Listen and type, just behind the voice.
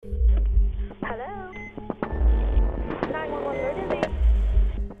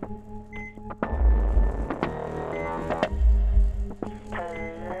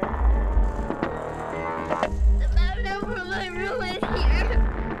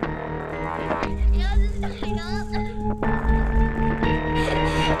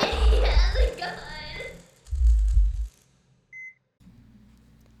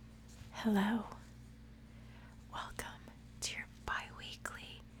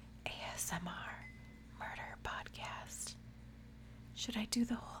ASMR murder podcast. Should I do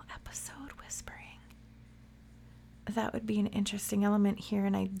the whole episode whispering? That would be an interesting element here,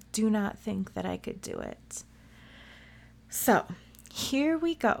 and I do not think that I could do it. So, here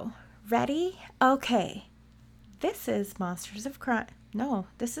we go. Ready? Okay. This is Monsters of Crime. No,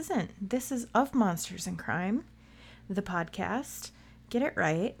 this isn't. This is Of Monsters and Crime, the podcast. Get it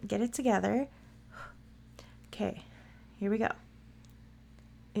right. Get it together. Okay, here we go.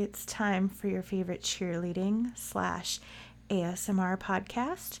 It's time for your favorite cheerleading / ASMR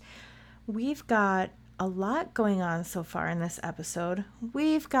podcast. We've got a lot going on so far in this episode.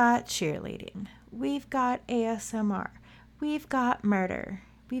 We've got cheerleading. We've got ASMR. We've got murder.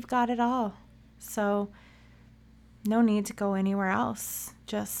 We've got it all. So no need to go anywhere else.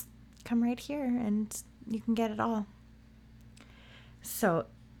 Just come right here and you can get it all. So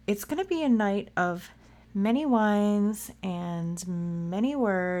it's going to be a night of many wines and many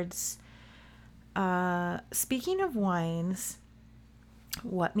words. Speaking of wines,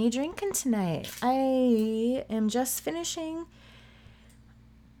 what me drinking tonight? I am just finishing.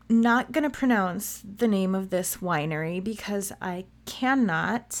 Not going to pronounce the name of this winery because I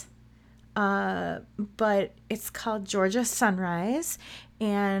cannot. But it's called Georgia Sunrise,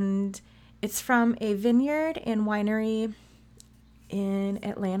 and it's from a vineyard and winery in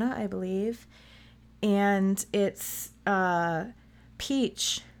Atlanta, I believe. And it's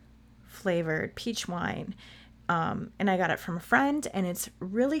peach flavored peach wine. And I got it from a friend, and it's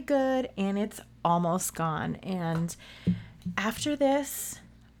really good, and it's almost gone. And after this,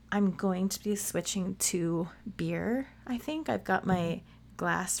 I'm going to be switching to beer. I think I've got my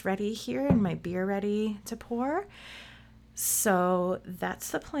glass ready here and my beer ready to pour. So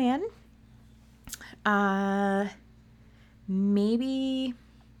that's the plan. Maybe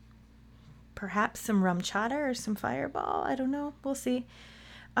perhaps some rum chata or some Fireball. I don't know. We'll see.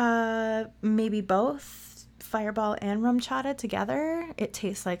 Maybe both Fireball and rum chata together. It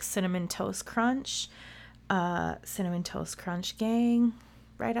tastes like Cinnamon Toast Crunch. Cinnamon Toast Crunch gang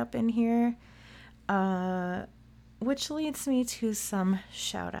right up in here. Which leads me to some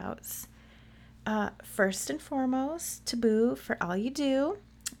shout outs. First and foremost, to Boo for all you do.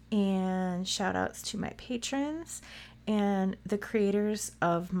 And shout outs to my patrons and the creators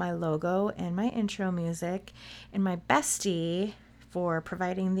of my logo and my intro music, and my bestie for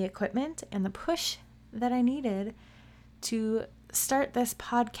providing the equipment and the push that I needed to start this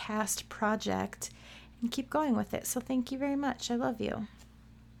podcast project and keep going with it. So thank you very much. I love you.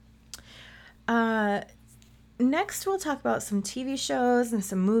 Next, we'll talk about some TV shows and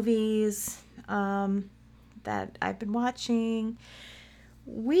some movies that I've been watching.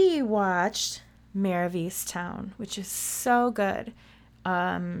 We watched Mare of Easttown, which is so good.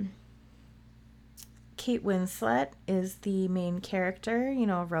 Kate Winslet is the main character,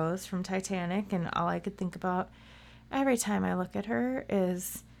 Rose from Titanic, and all I could think about every time I look at her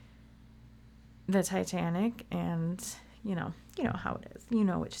is the Titanic, and you know how it is. You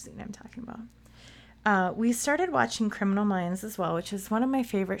know which scene I'm talking about. We started watching Criminal Minds as well, which is one of my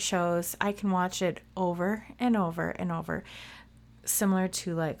favorite shows. I can watch it over and over and over. Similar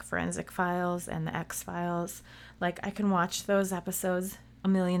to like Forensic Files and the X-Files. Like I can watch those episodes a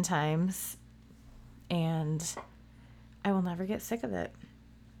million times and I will never get sick of it.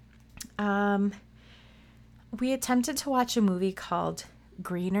 We attempted to watch a movie called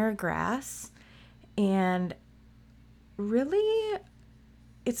Greener Grass, and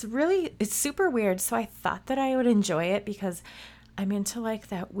it's super weird. So I thought that I would enjoy it because I'm into like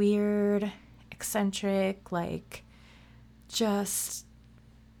that weird, eccentric, like just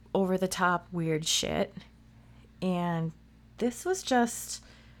over the top weird shit. And this was just,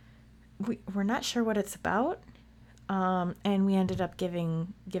 we're not sure what it's about. And we ended up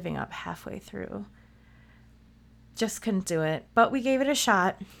giving up halfway through. Just couldn't do it, but we gave it a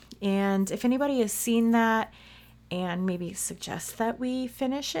shot. And if anybody has seen that and maybe suggest that we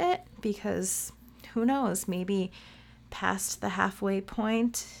finish it, because who knows, maybe past the halfway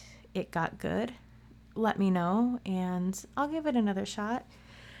point, it got good. Let me know and I'll give it another shot.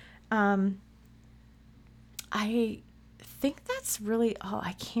 I think that's really all.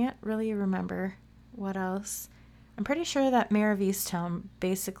 I can't really remember what else. I'm pretty sure that Mare of Easttown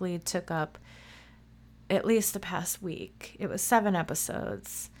basically took up at least the past week. It was 7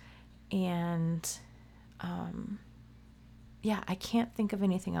 episodes. And I can't think of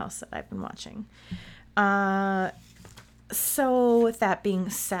anything else that I've been watching. So with that being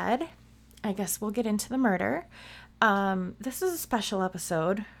said, I guess we'll get into the murder. This is a special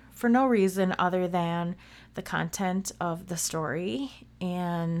episode for no reason other than the content of the story.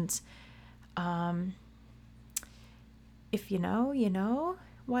 And if you know,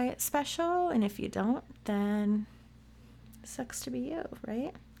 why it's special. And if you don't, then it sucks to be you,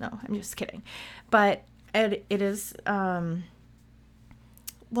 right? No, I'm just kidding. But it is, we'll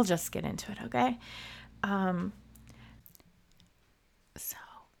just get into it, okay? So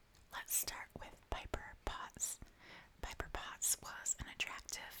let's start with Piper Potts. Piper Potts was an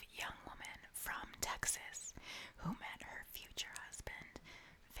attractive young woman from Texas who met her future husband,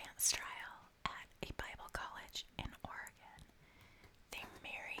 Vance Trial, at a Bible college in Oregon. They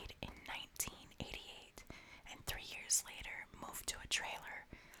married in 1988 and 3 years later moved to a trailer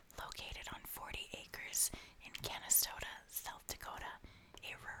located on 40 acres in Canastota, South Dakota,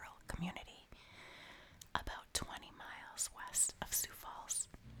 a rural community about 20 miles west of Sioux Falls.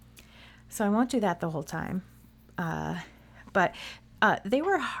 So I won't do that the whole time. But they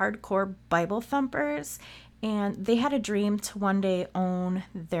were hardcore Bible thumpers, and they had a dream to one day own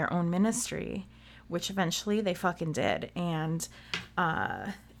their own ministry, which eventually they fucking did. And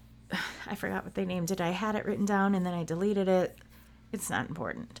I forgot what they named it. I had it written down and then I deleted it. It's not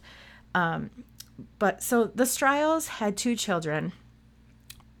important. But so the Strials had 2 children.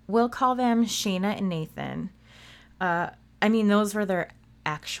 We'll call them Shayna and Nathan. Those were their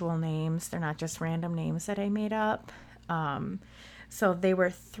actual names. They're not just random names that I made up. So they were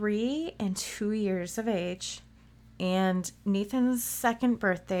 3 and 2 years of age. And Nathan's second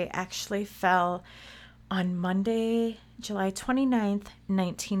birthday actually fell on Monday, July 29th,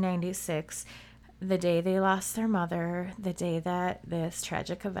 1996, the day they lost their mother, the day that this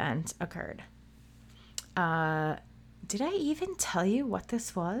tragic event occurred. Did I even tell you what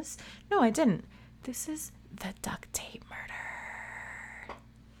this was? No, I didn't. This is the duct tape murder.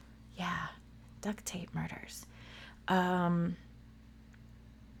 Yeah, duct tape murders.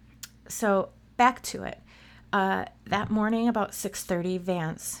 So back to it. That morning about 6:30,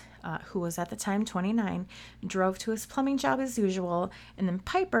 Vance, who was at the time 29, drove to his plumbing job as usual, and then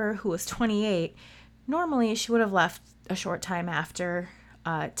Piper, who was 28, normally she would have left a short time after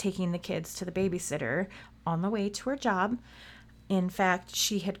taking the kids to the babysitter on the way to her job. In fact,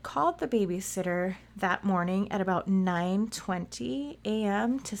 she had called the babysitter that morning at about 9:20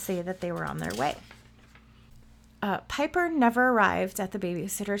 a.m. to say that they were on their way. Piper never arrived at the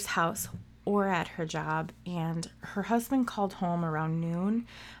babysitter's house or at her job, and her husband called home around noon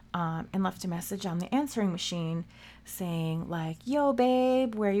and left a message on the answering machine saying, like, "Yo,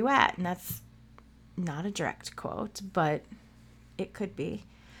 babe, where you at?" And that's not a direct quote, but it could be.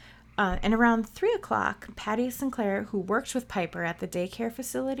 And around 3 o'clock, Patty Sinclair, who worked with Piper at the daycare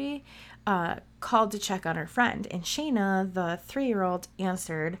facility, called to check on her friend. And Shayna, the 3-year-old,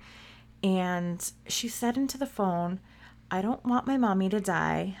 answered, and she said into the phone, "I don't want my mommy to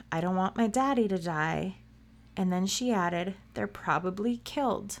die. I don't want my daddy to die." And then she added, "They're probably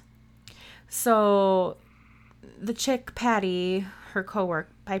killed." So the chick, Patty, her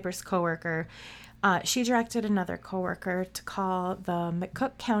Piper's coworker, she directed another coworker to call the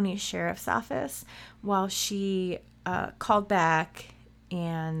McCook County Sheriff's Office while she called back,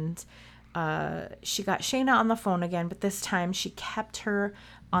 and she got Shayna on the phone again, but this time she kept her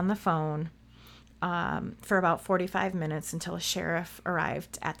on the phone for about 45 minutes until a sheriff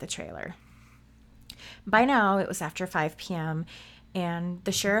arrived at the trailer. By now, it was after 5 p.m., and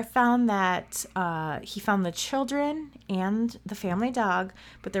the sheriff found that he found the children and the family dog,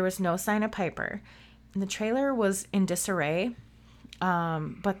 but there was no sign of Piper. And the trailer was in disarray,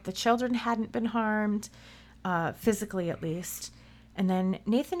 but the children hadn't been harmed, physically at least. And then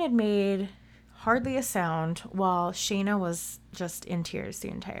Nathan had made hardly a sound while Shayna was just in tears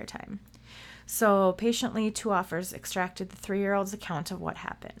the entire time. So patiently, 2 offers extracted the 3-year-old's account of what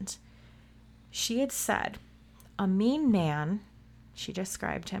happened. She had said, "A mean man," she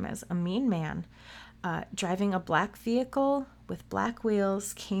described him as a mean man, driving a black vehicle with black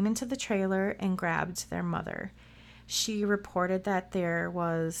wheels, came into the trailer and grabbed their mother. She reported that there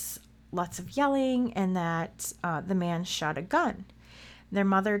was lots of yelling and that the man shot a gun. Their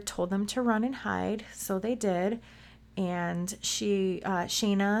mother told them to run and hide, so they did. And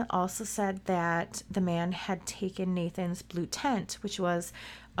Shayna also said that the man had taken Nathan's blue tent, which was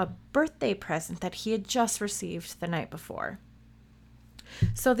a birthday present that he had just received the night before.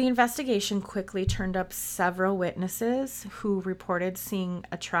 So the investigation quickly turned up several witnesses who reported seeing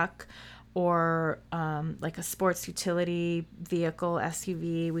a truck or like a sports utility vehicle,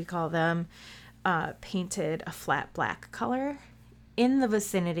 SUV, we call them, painted a flat black color in the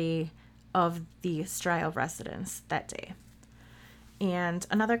vicinity of the Strile residence that day. And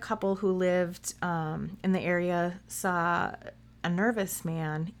another couple who lived in the area saw a nervous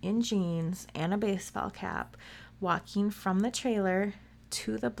man in jeans and a baseball cap walking from the trailer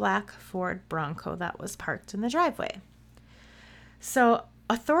to the black Ford Bronco that was parked in the driveway. So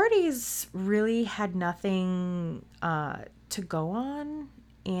Authorities really had nothing to go on,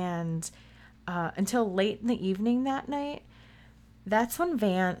 and until late in the evening that night, that's when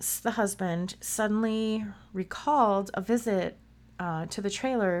Vance, the husband, suddenly recalled a visit to the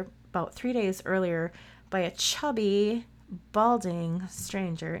trailer about 3 days earlier by a chubby, balding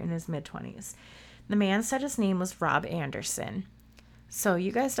stranger in his mid-20s. The man said his name was Rob Anderson. So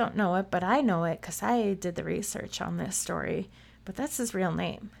you guys don't know it, but I know it because I did the research on this story. But that's his real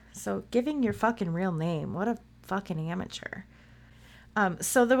name. So giving your fucking real name, what a fucking amateur.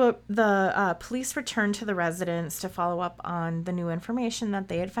 So the police returned to the residence to follow up on the new information that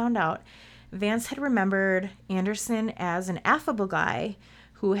they had found out. Vance had remembered Anderson as an affable guy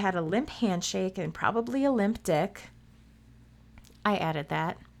who had a limp handshake and probably a limp dick. I added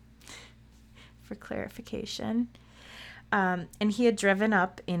that for clarification. And he had driven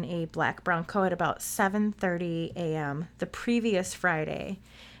up in a black Bronco at about 7:30 a.m. the previous Friday.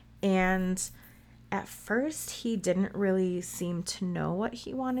 And at first, he didn't really seem to know what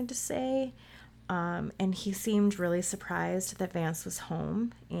he wanted to say. And he seemed really surprised that Vance was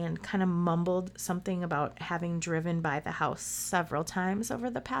home and kind of mumbled something about having driven by the house several times over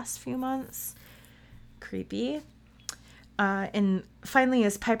the past few months. Creepy. And finally,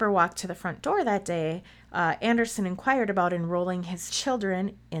 as Piper walked to the front door that day, Anderson inquired about enrolling his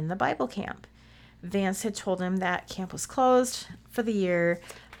children in the Bible camp. Vance had told him that camp was closed for the year,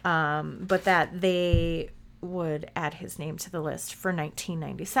 but that they would add his name to the list for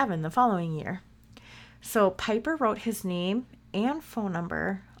 1997, the following year. So Piper wrote his name and phone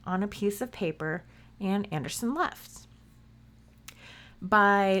number on a piece of paper, and Anderson left.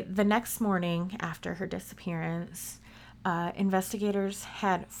 By the next morning after her disappearance, investigators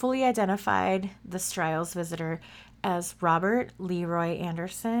had fully identified the Striles visitor as Robert Leroy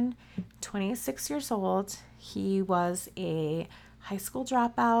Anderson, 26 years old. He was a high school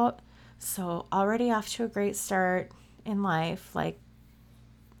dropout, so already off to a great start in life. Like,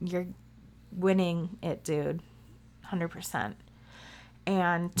 you're winning it, dude, 100%.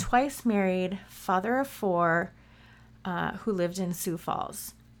 And twice married, father of 4, who lived in Sioux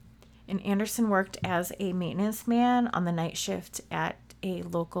Falls. And Anderson worked as a maintenance man on the night shift at a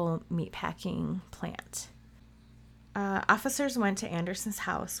local meatpacking plant. Officers went to Anderson's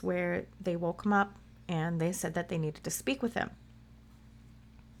house where they woke him up and they said that they needed to speak with him.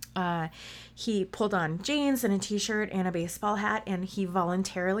 He pulled on jeans and a t-shirt and a baseball hat, and he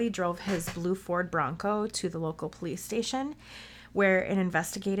voluntarily drove his blue Ford Bronco to the local police station, where an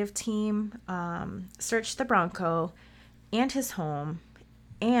investigative team searched the Bronco and his home,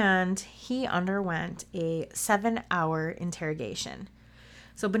 and he underwent a 7-hour interrogation.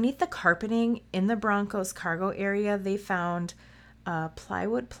 So beneath the carpeting in the Bronco's cargo area, they found a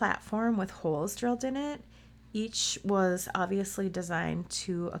plywood platform with holes drilled in it. Each was obviously designed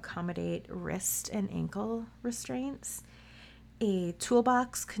to accommodate wrist and ankle restraints. A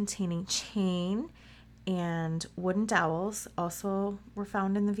toolbox containing chain and wooden dowels also were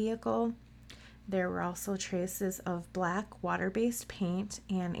found in the vehicle. There were also traces of black water-based paint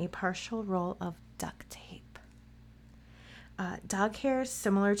and a partial roll of duct tape. Dog hairs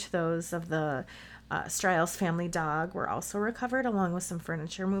similar to those of the Striles family dog were also recovered, along with some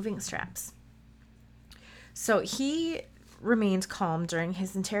furniture moving straps. So he remained calm during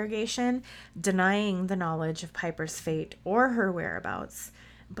his interrogation, denying the knowledge of Piper's fate or her whereabouts,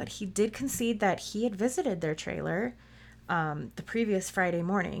 but he did concede that he had visited their trailer the previous Friday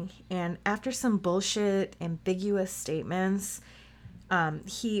morning, and after some bullshit, ambiguous statements,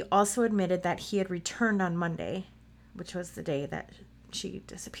 he also admitted that he had returned on Monday, which was the day that she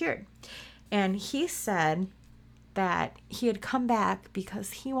disappeared. And he said that he had come back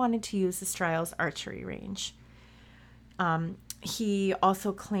because he wanted to use the Striles archery range. He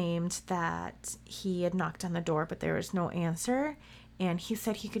also claimed that he had knocked on the door, but there was no answer. And he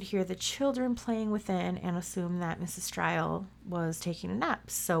said he could hear the children playing within and assumed that Mrs. Strile was taking a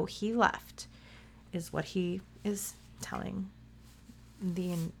nap. So he left, is what he is telling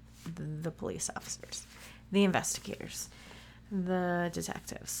the police officers, the investigators, the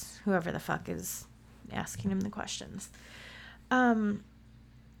detectives, whoever the fuck is asking him the questions.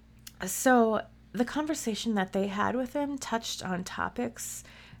 So the conversation that they had with him touched on topics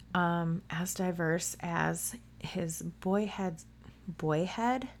as diverse as his boyhood,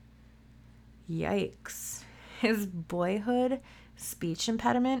 yikes, his boyhood speech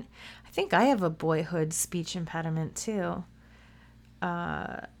impediment. I think I have a boyhood speech impediment too.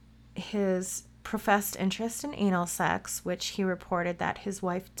 His professed interest in anal sex, which he reported that his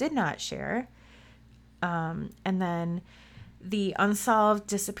wife did not share. And then the unsolved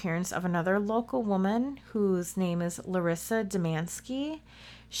disappearance of another local woman whose name is Larissa Demansky.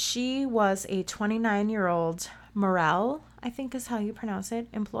 She was a 29-year-old Morel, I think is how you pronounce it,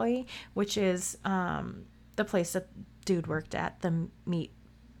 employee, which is the place that dude worked at, the meat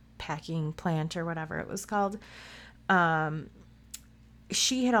packing plant or whatever it was called.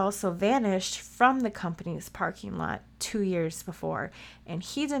 She had also vanished from the company's parking lot 2 years before, and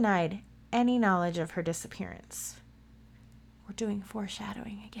he denied any knowledge of her disappearance. We're doing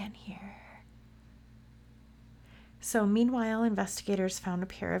foreshadowing again here. So meanwhile, investigators found a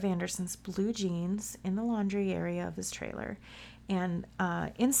pair of Anderson's blue jeans in the laundry area of his trailer, and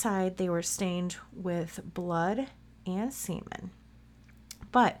inside they were stained with blood and semen.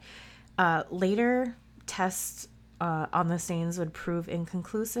 But later tests on the stains would prove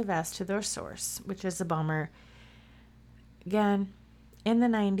inconclusive as to their source, which is a bummer. Again, in the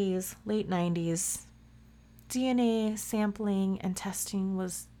 90s, late 90s, DNA sampling and testing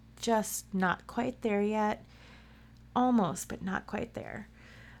was just not quite there yet. Almost, but not quite there.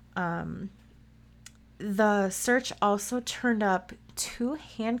 The search also turned up 2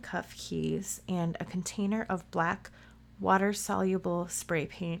 handcuff keys and a container of black water-soluble spray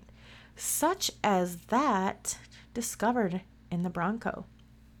paint, such as that discovered in the Bronco.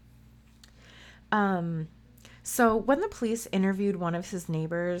 So when the police interviewed one of his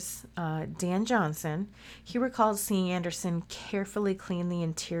neighbors, Dan Johnson, he recalled seeing Anderson carefully clean the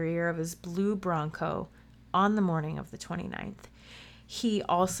interior of his blue Bronco on the morning of the 29th. He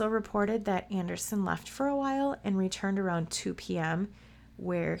also reported that Anderson left for a while and returned around 2 p.m.,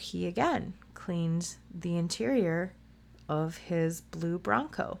 where he again cleaned the interior of his blue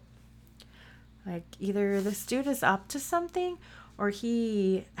Bronco. Like, either this dude is up to something or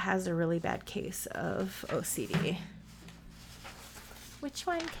he has a really bad case of OCD. Which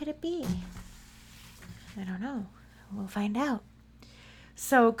one could it be? I don't know. We'll find out.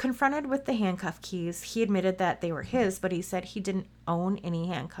 So, confronted with the handcuff keys, he admitted that they were his, but he said he didn't own any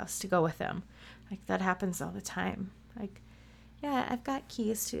handcuffs to go with him. Like, that happens all the time. Like, yeah, I've got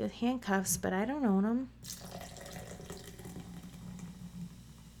keys to handcuffs, but I don't own them.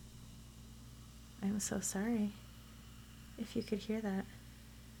 I'm so sorry if you could hear that.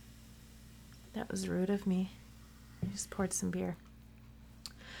 That was rude of me. I just poured some beer.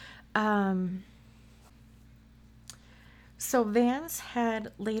 So Vance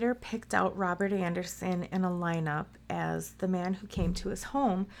had later picked out Robert Anderson in a lineup as the man who came to his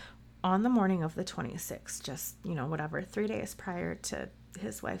home on the morning of the 26th, just, 3 days prior to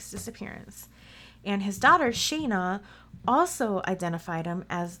his wife's disappearance. And his daughter, Shayna, also identified him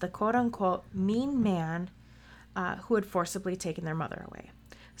as the quote-unquote mean man who had forcibly taken their mother away.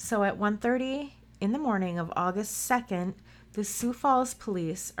 So at 1:30 in the morning of August 2nd, the Sioux Falls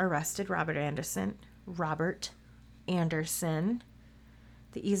police arrested Robert Anderson,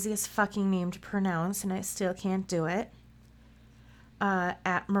 the easiest fucking name to pronounce, and I still can't do it,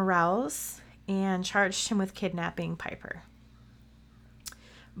 at Morel's, and charged him with kidnapping Piper.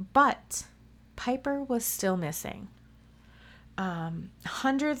 But Piper was still missing.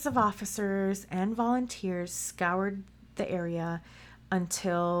 Hundreds of officers and volunteers scoured the area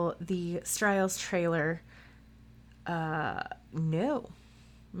until the Striles trailer. Nope.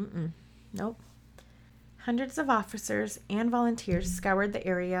 Hundreds of officers and volunteers scoured the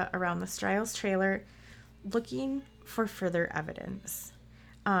area around the Striles trailer looking for further evidence.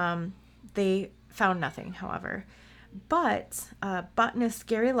 They found nothing, however. But botanist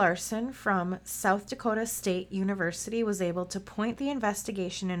Gary Larson from South Dakota State University was able to point the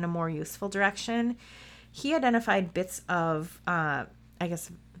investigation in a more useful direction. He identified bits of,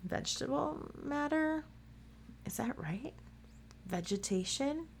 vegetable matter. Is that right?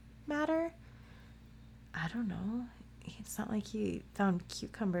 Vegetation matter? I don't know. It's not like he found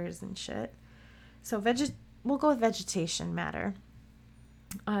cucumbers and shit. So we'll go with vegetation matter.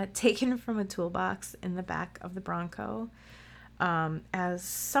 Taken from a toolbox in the back of the Bronco as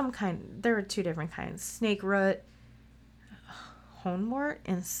some kind. There were 2 different kinds: snake root, honewort,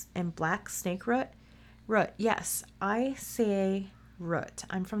 and black snake root. Yes, I say root.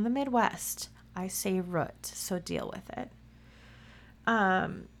 I'm from the Midwest. I say root, so deal with it.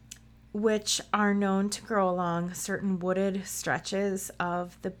 Which are known to grow along certain wooded stretches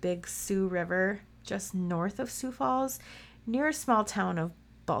of the Big Sioux River just north of Sioux Falls, near a small town of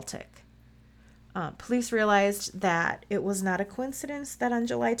Baltic. Police realized that it was not a coincidence that on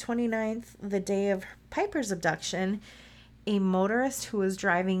July 29th, the day of Piper's abduction, a motorist who was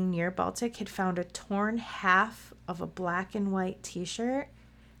driving near Baltic had found a torn half of a black and white t-shirt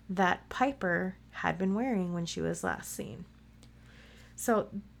that Piper had been wearing when she was last seen. So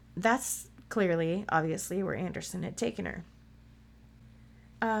that's clearly, obviously, where Anderson had taken her.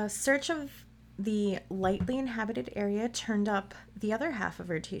 A search of the lightly inhabited area turned up the other half of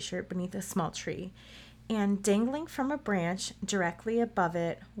her t-shirt beneath a small tree, and dangling from a branch directly above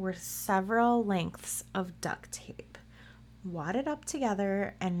it were several lengths of duct tape, wadded up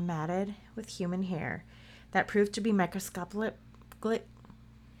together and matted with human hair that proved to be microscopically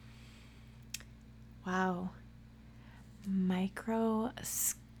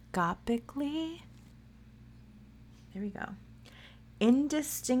there we go,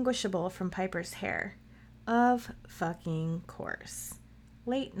 indistinguishable from Piper's hair. Of fucking course.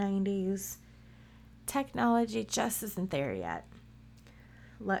 Late 90s. Technology just isn't there yet.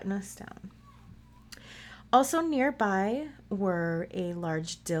 Letting us down. Also nearby were a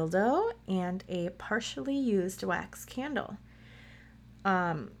large dildo and a partially used wax candle.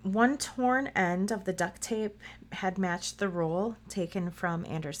 One torn end of the duct tape had matched the roll taken from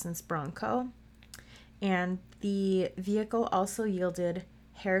Anderson's Bronco, and the vehicle also yielded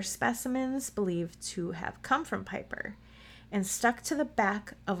hair specimens believed to have come from Piper, and stuck to the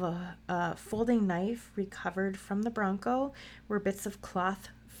back of a folding knife recovered from the Bronco were bits of cloth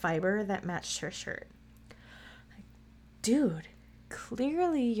fiber that matched her shirt. Like, dude,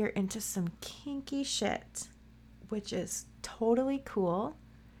 clearly you're into some kinky shit, which is totally cool,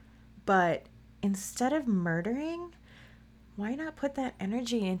 but instead of murdering, why not put that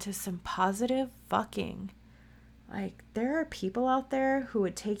energy into some positive fucking? Like, there are people out there who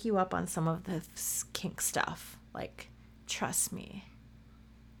would take you up on some of the kink stuff. Like, trust me.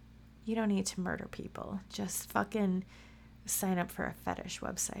 You don't need to murder people. Just fucking sign up for a fetish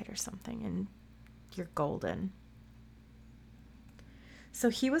website or something and you're golden. So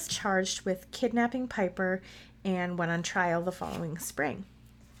he was charged with kidnapping Piper and went on trial the following spring.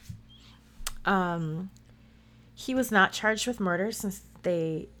 He was not charged with murder since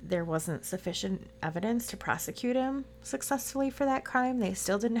there wasn't sufficient evidence to prosecute him successfully for that crime. They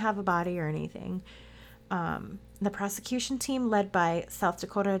still didn't have a body or anything. The prosecution team, led by South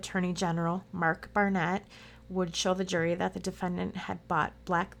Dakota Attorney General Mark Barnett, would show the jury that the defendant had bought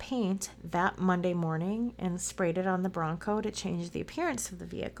black paint that Monday morning and sprayed it on the Bronco to change the appearance of the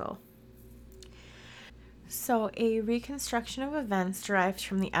vehicle. So a reconstruction of events derived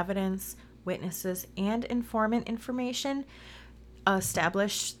from the evidence, witnesses, and informant information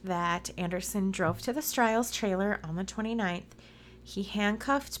established that Anderson drove to the Stiles trailer on the 29th. He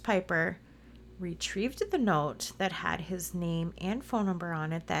handcuffed Piper, retrieved the note that had his name and phone number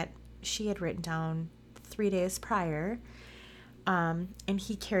on it that she had written down 3 days prior, and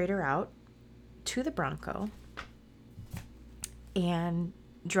he carried her out to the Bronco and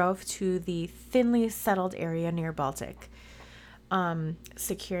drove to the thinly settled area near Baltic.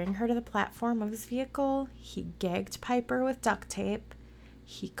 Securing her to the platform of his vehicle, he gagged Piper with duct tape.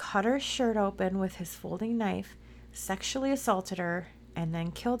 He cut her shirt open with his folding knife, sexually assaulted her, and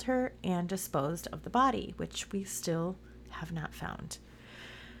then killed her and disposed of the body, which we still have not found.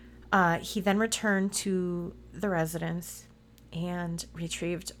 He then returned to the residence and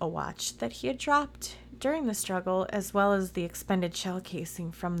retrieved a watch that he had dropped during the struggle, as well as the expended shell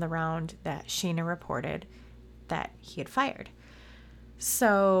casing from the round that Sheena reported that he had fired.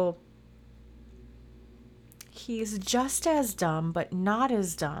 So he's just as dumb, but not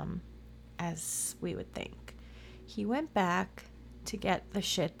as dumb as we would think. He went back to get the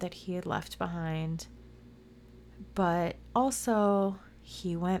shit that he had left behind, but also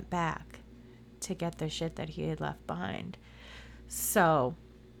he went back to get the shit that he had left behind. So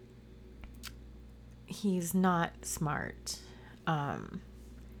he's not smart. I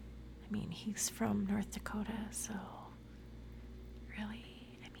mean, he's from North Dakota, so really,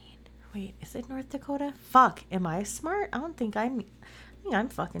 wait, is it North Dakota? Fuck, am I smart? I think I'm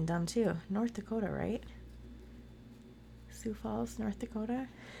fucking dumb too. North Dakota, right? Sioux Falls, North Dakota.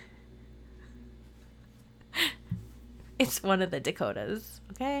 It's one of the Dakotas,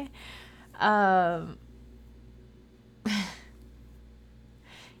 okay?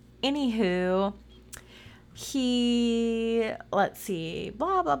 Anywho, let's see,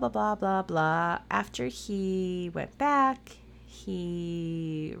 blah, blah, blah, blah, blah, blah. After he went back,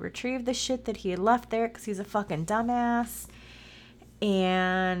 he retrieved the shit that he had left there because he's a fucking dumbass.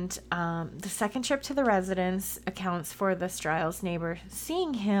 And the second trip to the residence accounts for the Stiles neighbor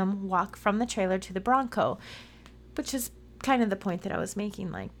seeing him walk from the trailer to the Bronco, which is kind of the point that I was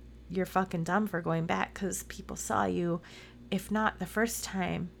making. Like, you're fucking dumb for going back because people saw you, if not the first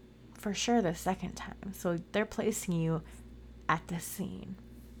time, for sure the second time. So they're placing you at the scene.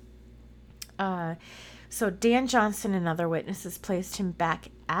 So Dan Johnson and other witnesses placed him back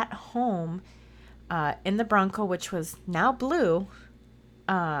at home in the Bronco, which was now blue,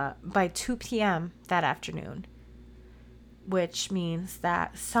 by 2 p.m. that afternoon. which means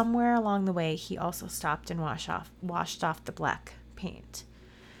that somewhere along the way he also stopped and washed off the black paint.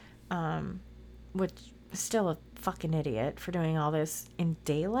 Which is still a fucking idiot for doing all this in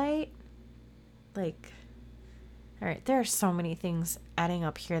daylight. Like, all right, there are so many things adding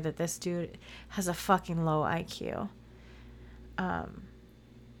up here that this dude has a fucking low IQ.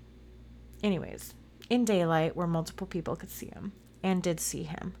 Anyways, in daylight where multiple people could see him and did see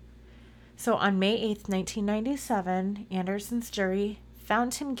him. So on May 8th, 1997, Anderson's jury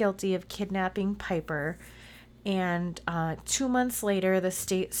found him guilty of kidnapping Piper. And 2 months later, the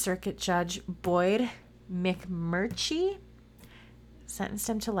state circuit judge, Boyd McMurtry, sentenced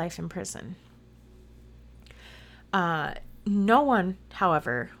him to life in prison. No one,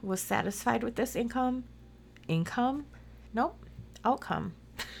 however, was satisfied with this outcome.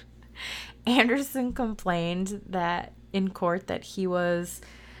 Anderson complained that in court that he was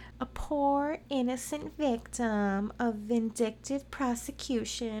a poor, innocent victim of vindictive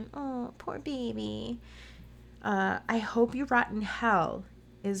prosecution. Oh, poor baby. I hope you rot in hell,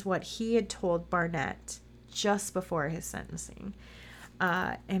 is what he had told Barnett just before his sentencing.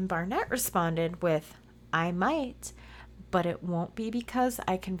 And Barnett responded with, I might, but it won't be because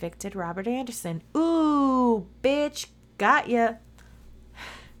I convicted Robert Anderson. Ooh, bitch, got ya.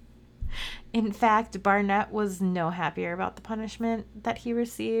 In fact, Barnett was no happier about the punishment that he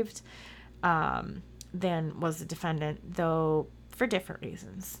received than was the defendant, though for different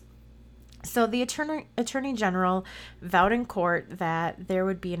reasons. So the attorney general vowed in court that there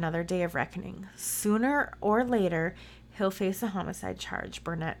would be another day of reckoning. Sooner or later, he'll face a homicide charge,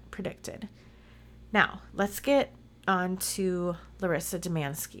 Barnett predicted. Now, let's get on to Larissa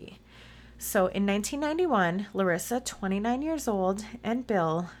Dumansky. So in 1991, Larissa, 29 years old, and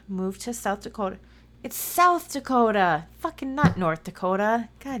Bill moved to South Dakota. It's South Dakota! Fucking not North Dakota.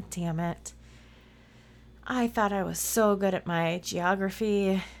 God damn it. I thought I was so good at my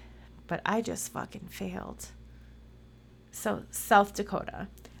geography, but I just fucking failed. So, South Dakota.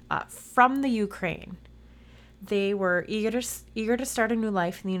 From the Ukraine. They were eager to start a new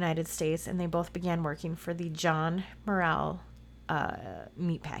life in the United States, and they both began working for the John Morrell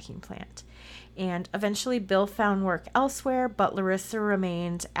meatpacking plant. And eventually Bill found work elsewhere, but Larissa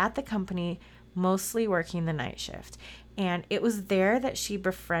remained at the company, mostly working the night shift. And it was there that she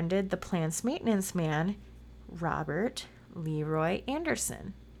befriended the plant's maintenance man, Robert Leroy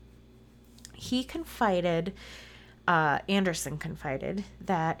Anderson. Anderson confided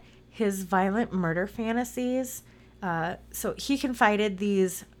that his violent murder fantasies, he confided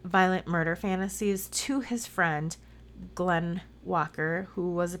these violent murder fantasies to his friend, Glenn Walker,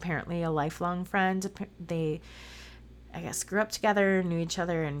 who was apparently a lifelong friend. They, I guess, grew up together, knew each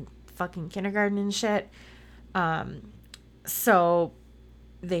other in fucking kindergarten and shit. So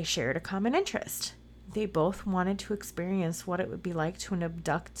they shared a common interest. They both wanted to experience what it would be like to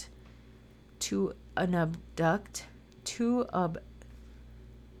abduct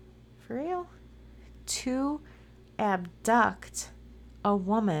a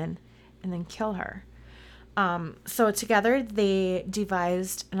woman and then kill her. So together they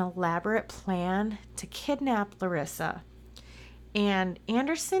devised an elaborate plan to kidnap Larissa. And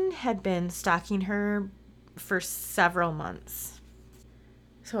Anderson had been stalking her for several months.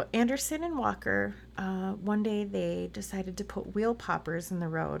 So Anderson and Walker, one day they decided to put wheel poppers in the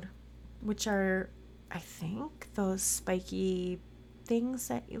road, which are, I think, those spiky things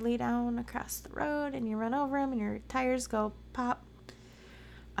that you lay down across the road and you run over them and your tires go pop.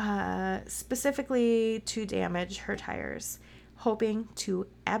 Specifically to damage her tires, hoping to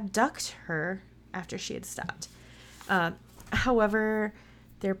abduct her after she had stopped. However,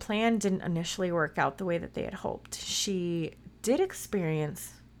 their plan didn't initially work out the way that they had hoped. She did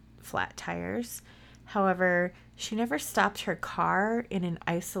experience flat tires. However, she never stopped her car in an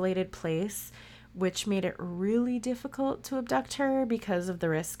isolated place, which made it really difficult to abduct her because of the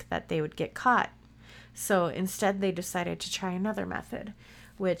risk that they would get caught. So instead, they decided to try another method,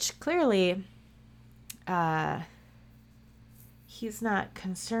 which clearly he's not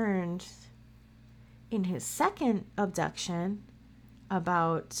concerned in his second abduction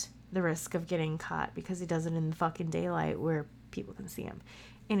about the risk of getting caught because he does it in the fucking daylight where people can see him.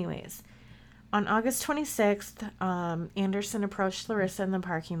 Anyways, on August 26th, Anderson approached Larissa in the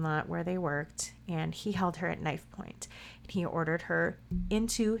parking lot where they worked, and he held her at knife point. He ordered her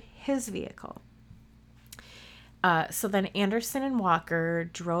into his vehicle. So then Anderson and Walker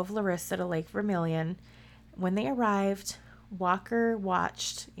drove Larissa to Lake Vermilion. When they arrived, Walker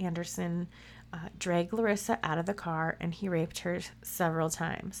watched Anderson drag Larissa out of the car, and he raped her several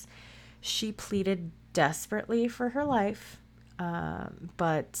times. She pleaded desperately for her life,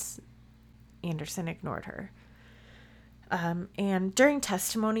 but Anderson ignored her. And during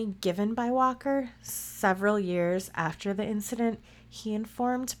testimony given by Walker several years after the incident, he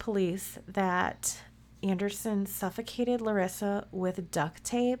informed police that Anderson suffocated Larissa with duct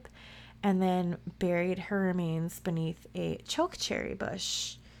tape and then buried her remains beneath a chokecherry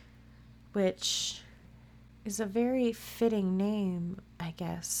bush, which is a very fitting name, I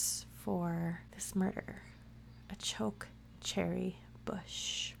guess, for this murder. A chokecherry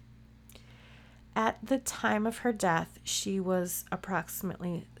bush. At the time of her death, she was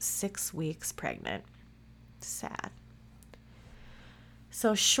approximately 6 weeks pregnant. Sad.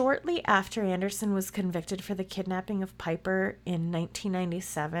 So shortly after Anderson was convicted for the kidnapping of Piper in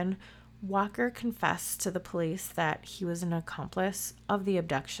 1997, Walker confessed to the police that he was an accomplice of the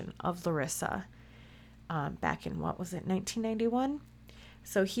abduction of Larissa back in, 1991?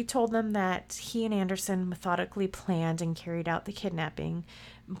 So he told them that he and Anderson methodically planned and carried out the kidnapping,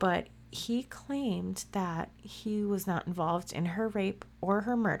 but he claimed that he was not involved in her rape or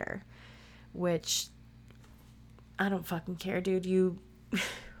her murder, which I don't fucking care, dude. You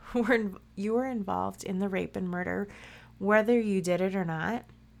were involved in the rape and murder, whether you did it or not.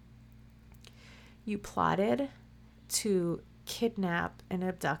 You plotted to kidnap and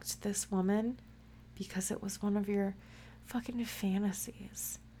abduct this woman because it was one of your fucking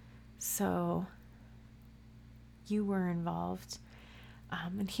fantasies. So you were involved.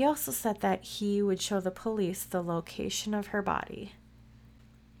 And he also said that he would show the police the location of her body.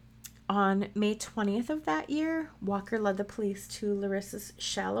 On May 20th of that year, Walker led the police to Larissa's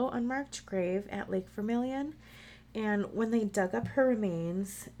shallow, unmarked grave at Lake Vermilion. And when they dug up her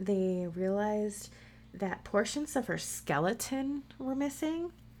remains, they realized that portions of her skeleton were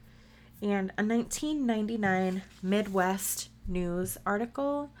missing. And a 1999 Midwest News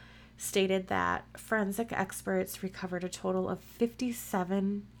article stated that forensic experts recovered a total of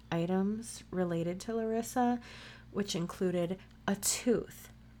 57 items related to Larissa, which included a tooth,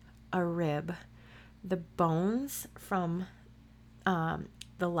 a rib, the bones from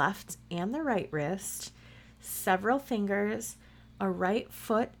the left and the right wrist, several fingers, a right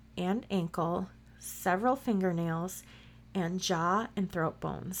foot and ankle, several fingernails, and jaw and throat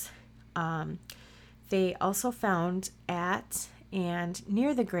bones. They also found at and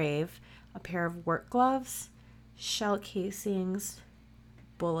near the grave a pair of work gloves, shell casings,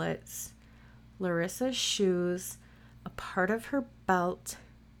 bullets, Larissa's shoes, a part of her belt,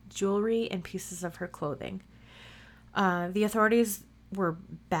 jewelry, and pieces of her clothing. The authorities were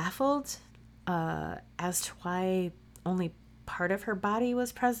baffled as to why only part of her body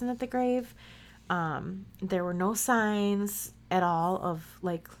was present at the grave. There were no signs at all of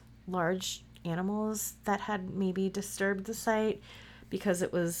large animals that had maybe disturbed the site because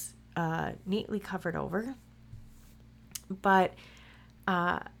it was neatly covered over. But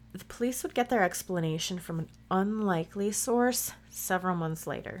the police would get their explanation from an unlikely source several months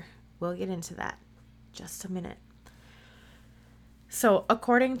later. We'll get into that in just a minute. So,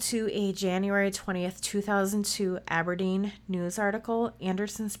 according to a January 20th, 2002 Aberdeen News article,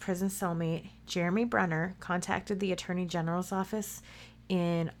 Anderson's prison cellmate, Jeremy Brunner, contacted the Attorney General's office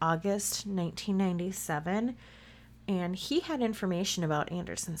in August 1997, and he had information about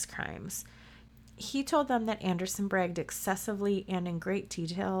Anderson's crimes. He told them that Anderson bragged excessively and in great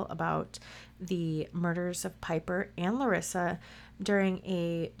detail about the murders of Piper and Larissa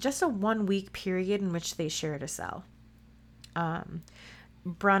during just a 1 week period in which they shared a cell.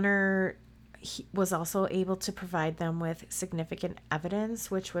 Brunner was also able to provide them with significant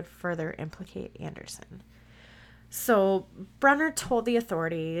evidence which would further implicate Anderson. So Brunner told the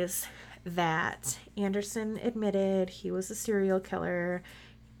authorities that Anderson admitted he was a serial killer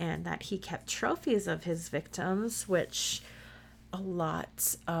and that he kept trophies of his victims, which a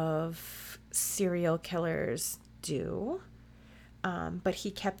lot of serial killers do. But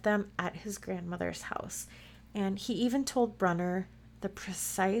he kept them at his grandmother's house. And he even told Brunner the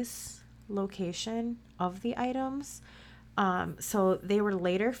precise location of the items. So they were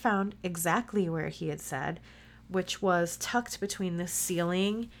later found exactly where he had said, which was tucked between the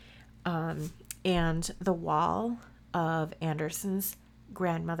ceiling and the wall of Anderson's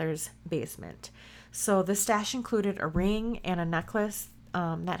grandmother's basement. So the stash included a ring and a necklace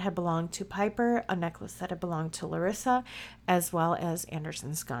that had belonged to Piper, a necklace that had belonged to Larissa, as well as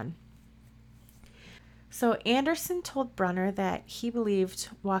Anderson's gun. So Anderson told Brunner that he believed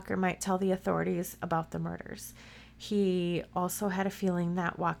Walker might tell the authorities about the murders. He also had a feeling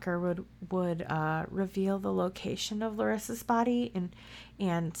that Walker would reveal the location of Larissa's body,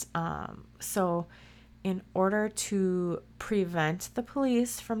 and so in order to prevent the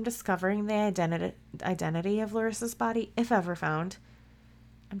police from discovering the identity of Larissa's body, if ever found.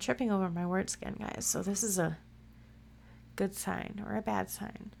 I'm tripping over my words again, guys. So this is a good sign or a bad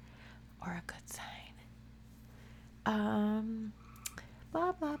sign or a good sign?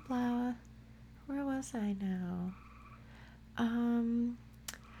 Blah, blah, blah. Where was I now?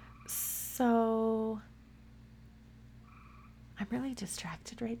 So I'm really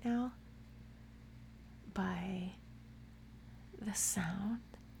distracted right now by the sound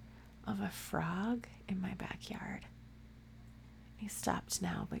of a frog in my backyard. He stopped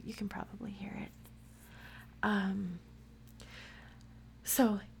now, but you can probably hear it.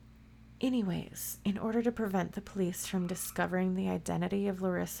 So anyways, in order to prevent the police from discovering the identity of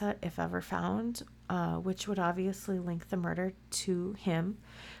Larissa, if ever found, which would obviously link the murder to him,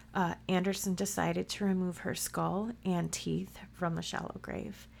 Anderson decided to remove her skull and teeth from the shallow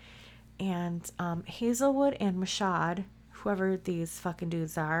grave. And Hazelwood and Mashad, whoever these fucking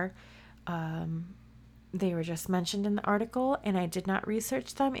dudes are, they were just mentioned in the article, and I did not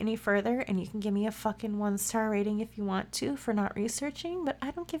research them any further, and you can give me a fucking 1-star rating if you want to for not researching, but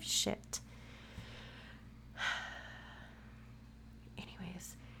I don't give a shit.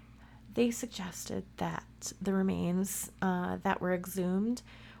 Anyways, they suggested that the remains that were exhumed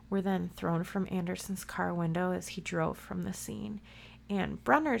were then thrown from Anderson's car window as he drove from the scene. And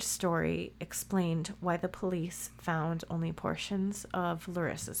Brunner's story explained why the police found only portions of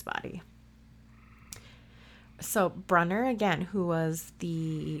Larissa's body. So Brunner, again, who was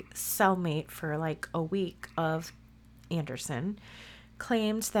the cellmate for like a week of Anderson,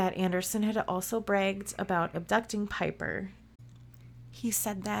 claimed that Anderson had also bragged about abducting Piper. He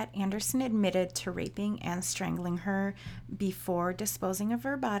said that Anderson admitted to raping and strangling her before disposing of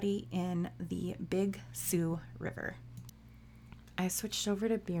her body in the Big Sioux River. I switched over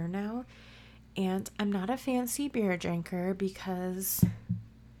to beer now, and I'm not a fancy beer drinker because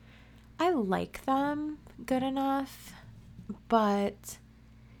I like them good enough, but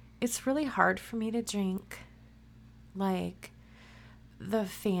it's really hard for me to drink like the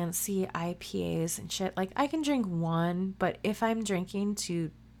fancy IPAs and shit. Like, I can drink one, but if I'm drinking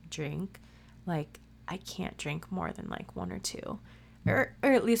to drink, like, I can't drink more than like one or two, or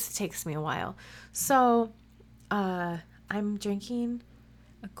at least it takes me a while. So I'm drinking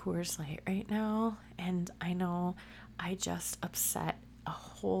a Coors Light right now, and I know I just upset a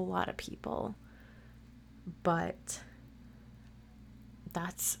whole lot of people, but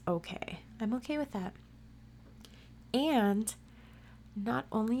that's okay. I'm okay with that. And not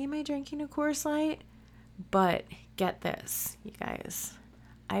only am I drinking a Coors Light, but get this, you guys,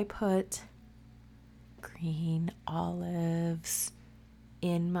 I put green olives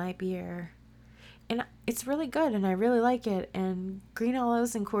in my beer, and it's really good, and I really like it, and green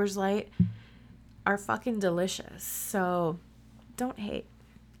olives and Coors Light are fucking delicious, so don't hate,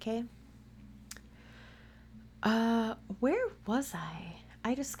 okay? Where was I?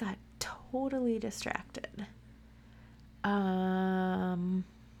 I just got totally distracted. Boop,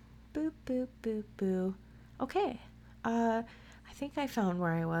 boop, boop, boo. Okay. I think I found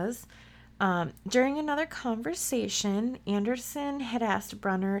where I was. During another conversation, Anderson had asked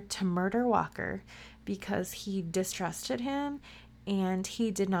Brunner to murder Walker because he distrusted him and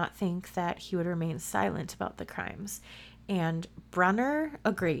he did not think that he would remain silent about the crimes. And Brunner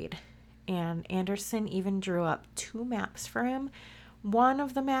agreed. And Anderson even drew up 2 maps for him. One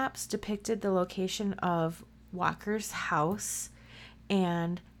of the maps depicted the location of Walker's house,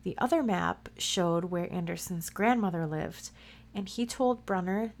 and the other map showed where Anderson's grandmother lived, and he told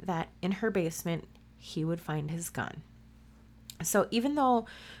Brunner that in her basement he would find his gun. So even though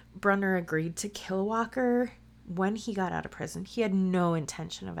Brunner agreed to kill Walker when he got out of prison, he had no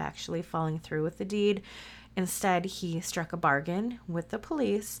intention of actually following through with the deed. Instead, he struck a bargain with the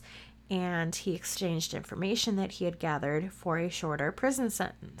police, and he exchanged information that he had gathered for a shorter prison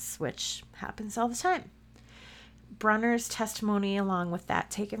sentence, which happens all the time. Brunner's testimony, along with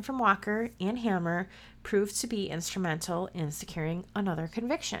that taken from Walker and Hammer, proved to be instrumental in securing another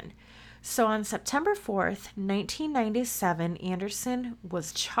conviction. So on September 4th, 1997, Anderson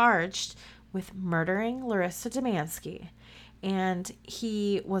was charged with murdering Larissa Dumansky, and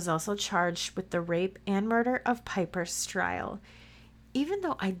he was also charged with the rape and murder of Piper Stryle, even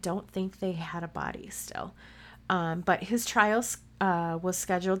though I don't think they had a body still. But his trial was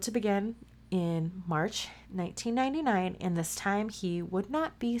scheduled to begin in March 1999, and this time he would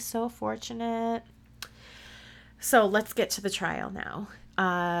not be so fortunate. So let's get to the trial now.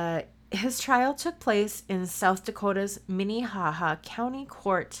 His trial took place in South Dakota's Minnehaha County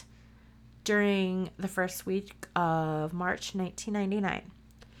Court during the first week of March 1999.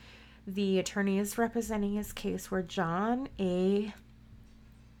 The attorneys representing his case were John A.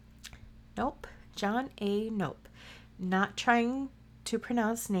 Nope. Not trying to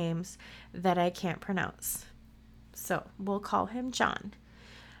pronounce names that I can't pronounce. So we'll call him John.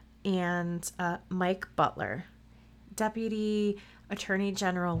 And Mike Butler. Deputy Attorney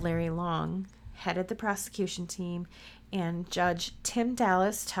General Larry Long headed the prosecution team, and Judge Tim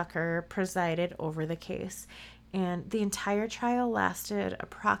Dallas Tucker presided over the case. And the entire trial lasted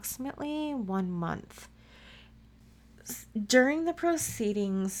approximately 1 month. During the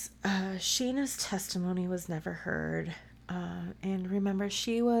proceedings, Shayna's testimony was never heard. And remember,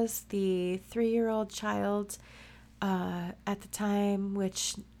 she was the 3-year-old child at the time,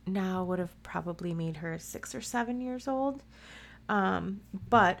 which now would have probably made her 6 or 7 years old.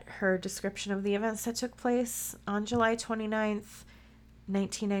 But her description of the events that took place on July 29th,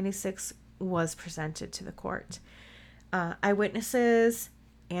 1996 was presented to the court. Eyewitnesses,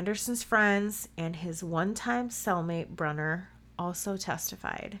 Anderson's friends, and his one-time cellmate, Brunner, also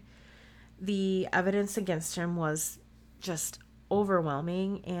testified. The evidence against him was just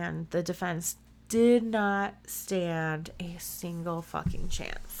overwhelming, and the defense did not stand a single fucking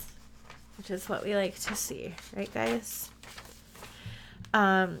chance, which is what we like to see, right, guys?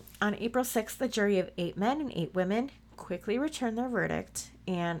 On April 6th, the jury of 8 men and 8 women quickly returned their verdict,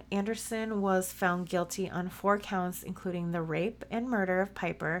 and Anderson was found guilty on 4 counts, including the rape and murder of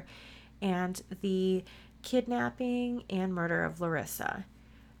Piper and the kidnapping and murder of Larissa.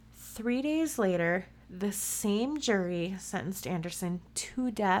 3 days later, the same jury sentenced Anderson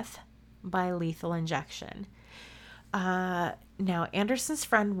to death by lethal injection. Now, Anderson's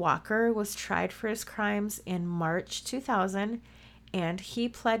friend Walker was tried for his crimes in March 2000, and he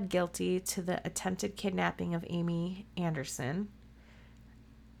pled guilty to the attempted kidnapping of Amy Anderson.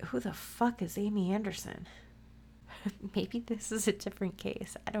 Who the fuck is Amy Anderson? Maybe this is a different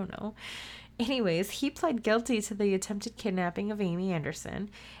case. I don't know. Anyways, he pled guilty to the attempted kidnapping of Amy Anderson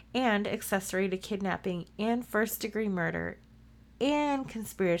and accessory to kidnapping and first-degree murder and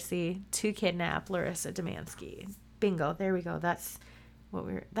conspiracy to kidnap Larissa Domanski. Bingo. There we go. That's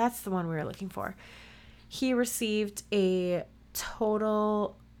the one we were looking for. He received a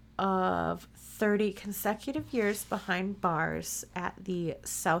total of 30 consecutive years behind bars at the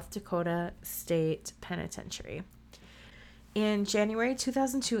South Dakota State Penitentiary. In January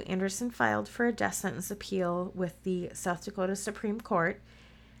 2002, Anderson filed for a death sentence appeal with the South Dakota Supreme Court.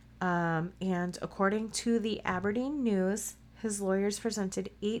 And according to the Aberdeen News, his lawyers presented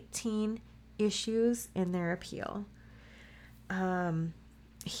 18 issues in their appeal.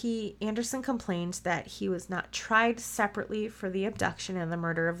 Anderson complained that he was not tried separately for the abduction and the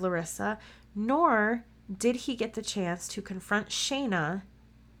murder of Larissa, nor did he get the chance to confront Shayna,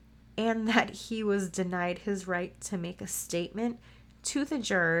 and that he was denied his right to make a statement to the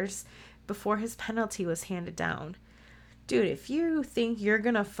jurors before his penalty was handed down. Dude, if you think you're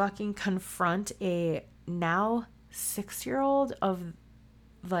gonna fucking confront a now 6-year-old of,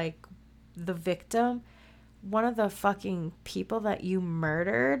 like, the victim, one of the fucking people that you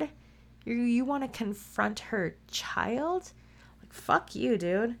murdered, you want to confront her child? Like, fuck you,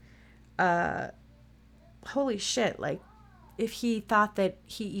 dude. Holy shit. Like, if he thought that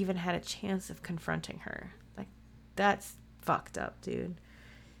he even had a chance of confronting her, like, that's fucked up, dude.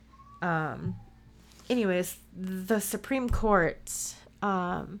 Anyways, the Supreme Court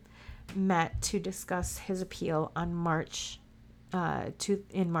met to discuss his appeal on March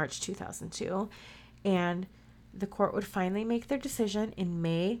 2002. And the court would finally make their decision in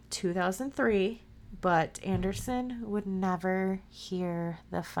May 2003, but Anderson would never hear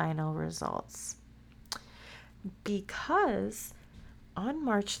the final results. Because on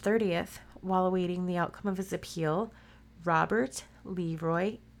March 30th, while awaiting the outcome of his appeal, Robert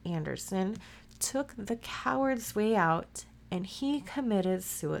Leroy Anderson took the coward's way out, and he committed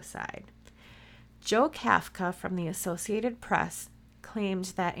suicide. Joe Kafka from the Associated Press claimed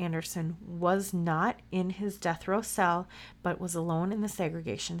that Anderson was not in his death row cell, but was alone in the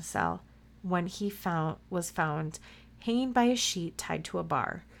segregation cell when he was found hanging by a sheet tied to a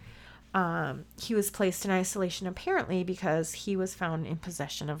bar. He was placed in isolation apparently because he was found in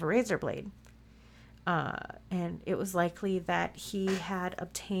possession of a razor blade. And it was likely that he had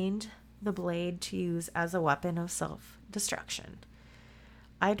obtained the blade to use as a weapon of self-destruction.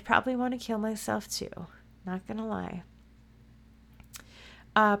 I'd probably want to kill myself too, not gonna lie.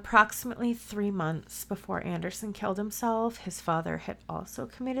 Approximately 3 months before Anderson killed himself, his father had also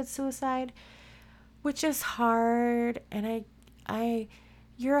committed suicide, which is hard. And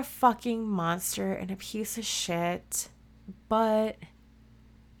you're a fucking monster and a piece of shit, but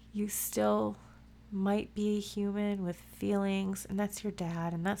you still might be a human with feelings, and that's your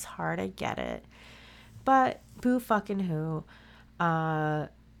dad, and that's hard. I get it, but boo fucking who.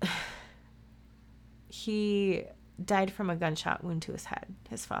 He died from a gunshot wound to his head.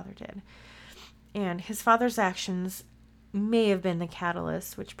 His father did. And his father's actions may have been the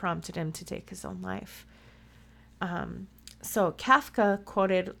catalyst which prompted him to take his own life. So Kafka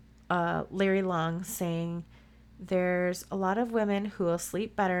quoted Larry Long saying, "There's a lot of women who will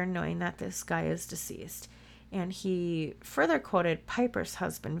sleep better knowing that this guy is deceased." And he further quoted Piper's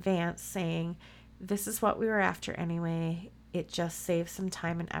husband, Vance, saying, "This is what we were after anyway. It just saves some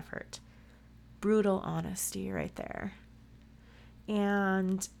time and effort." Brutal honesty right there.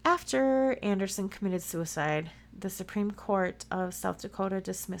 And after Anderson committed suicide, the Supreme Court of South Dakota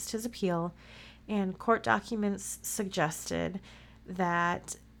dismissed his appeal, and court documents suggested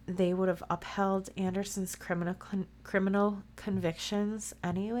that they would have upheld Anderson's criminal convictions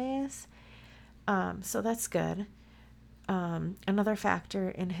anyways. So that's good. Another factor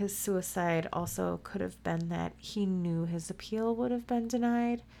in his suicide also could have been that he knew his appeal would have been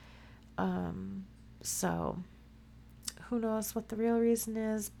denied. So who knows what the real reason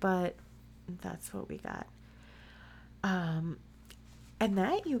is, but that's what we got. And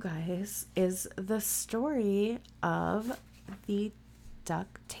that, you guys, is the story of the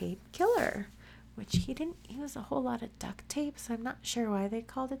duct tape killer, which he didn't use a whole lot of duct tape, so I'm not sure why they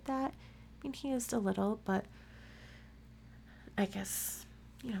called it that. I mean, he used a little, but I guess,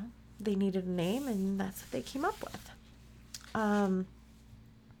 they needed a name, and that's what they came up with.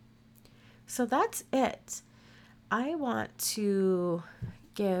 So that's it. I want to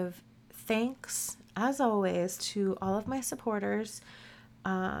give thanks, as always, to all of my supporters.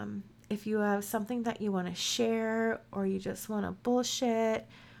 If you have something that you want to share, or you just want to bullshit,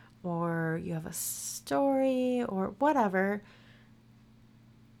 or you have a story, or whatever,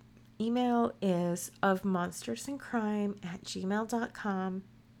 email is ofmonstersandcrime@gmail.com.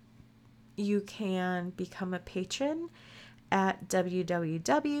 You can become a patron at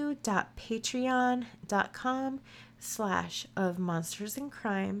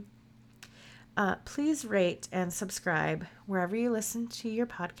www.patreon.com/ofmonstersandcrime. Please rate and subscribe wherever you listen to your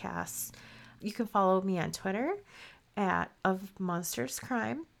podcasts. You can follow me on Twitter at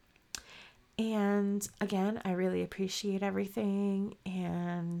 @ofmonsterscrime. And again, I really appreciate everything.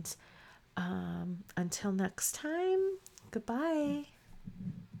 And until next time, goodbye.